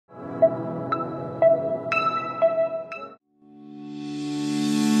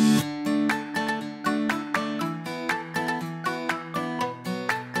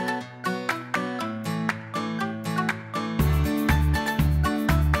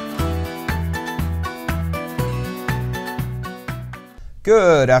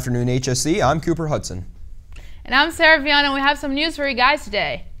Good afternoon, HSE. I'm Cooper Hudson. And I'm Sarah Viana, and we have some news for you guys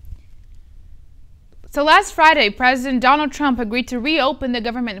today. So last Friday, President Donald Trump agreed to reopen the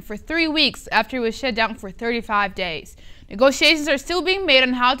government for 3 weeks after it was shut down for 35 days. Negotiations are still being made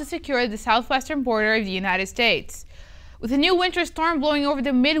on how to secure the southwestern border of the United States. With a new winter storm blowing over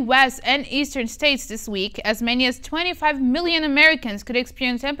the Midwest and eastern states this week, as many as 25 million Americans could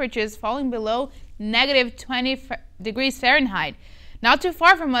experience temperatures falling below -20 degrees Fahrenheit. Not too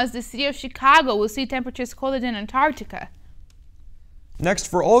far from us, the city of Chicago will see temperatures colder than Antarctica. Next,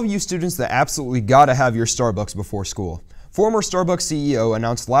 for all of you students that absolutely gotta have your Starbucks before school, former Starbucks CEO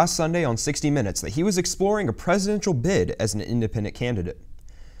announced last Sunday on 60 Minutes that he was exploring a presidential bid as an independent candidate.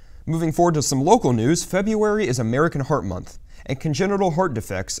 Moving forward to some local news, February is American Heart Month, and congenital heart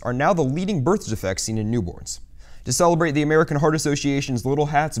defects are now the leading birth defects seen in newborns. To celebrate the American Heart Association's Little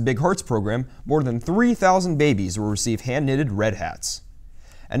Hats, Big Hearts program, more than 3,000 babies will receive hand-knitted red hats.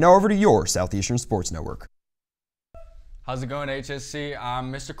 And now over to your Southeastern Sports Network. How's it going, HSC?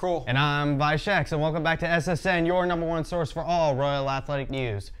 I'm Mr. Kroll. And I'm Vishex, and welcome back to SSN, your #1 source for all Royal Athletic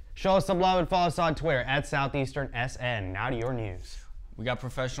news. Show us some love and follow us on Twitter at SoutheasternSN. Now to your news. We got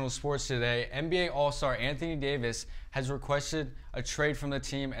professional sports today. NBA All-Star Anthony Davis has requested a trade from the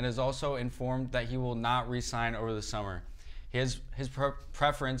team and is also informed that he will not re-sign over the summer. His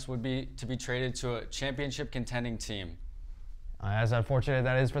preference would be to be traded to a championship contending team. As unfortunate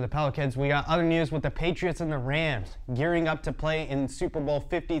that is for the Pelicans, we got other news with the Patriots and the Rams gearing up to play in Super Bowl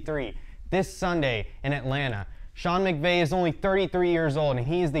 53 this Sunday in Atlanta. Sean McVay is only 33 years old, and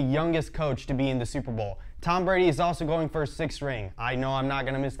he is the youngest coach to be in the Super Bowl. Tom Brady is also going for his 6th ring. I know I'm not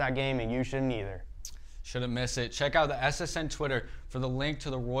going to miss that game, and you shouldn't either. Shouldn't miss it. Check out the SSN Twitter for the link to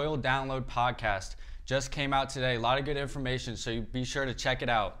the Royal Download podcast. Just came out today. A lot of good information, so you be sure to check it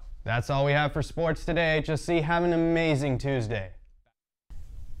out. That's all we have for sports today. HSC, have an amazing Tuesday.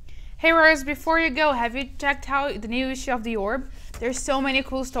 Hey Rose, before you go, have you checked out the new issue of The Orb? There's so many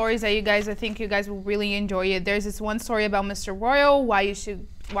cool stories that I think you guys will really enjoy it. There's this one story about Mr. Royal, why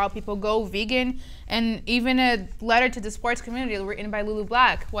people go vegan, and even a letter to the sports community written by Lulu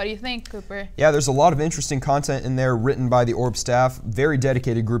Black. What do you think, Cooper? Yeah, there's a lot of interesting content in there written by the Orb staff. Very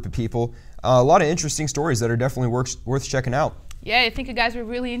dedicated group of people. A lot of interesting stories that are definitely worth checking out. Yeah, I think you guys will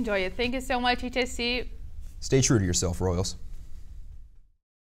really enjoy it. Thank you so much, HSC. Stay true to yourself, Royals.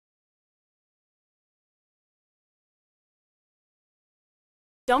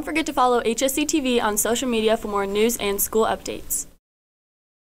 Don't forget to follow HSETV on social media for more news and school updates.